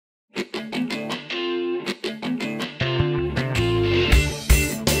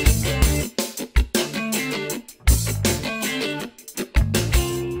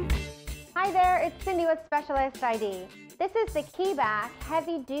Specialist ID. This is the Key-Bak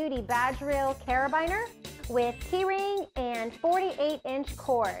heavy-duty badge reel carabiner with keyring and 48-inch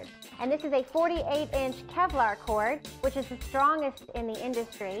cord. And this is a 48-inch Kevlar cord, which is the strongest in the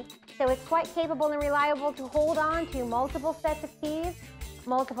industry. So it's quite capable and reliable to hold on to multiple sets of keys,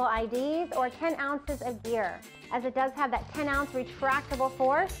 multiple IDs, or 10 ounces of gear, as it does have that 10-ounce retractable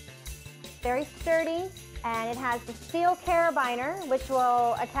force. Very sturdy, and it has the steel carabiner, which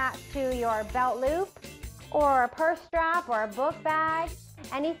will attach to your belt loop, or a purse strap, or a book bag,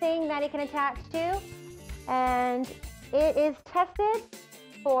 anything that it can attach to. And it is tested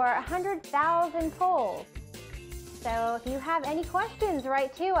for 100,000 pulls. So if you have any questions,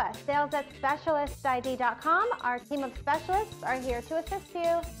 write to us, sales@specialistid.com. Our team of specialists are here to assist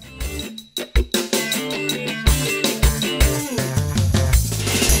you.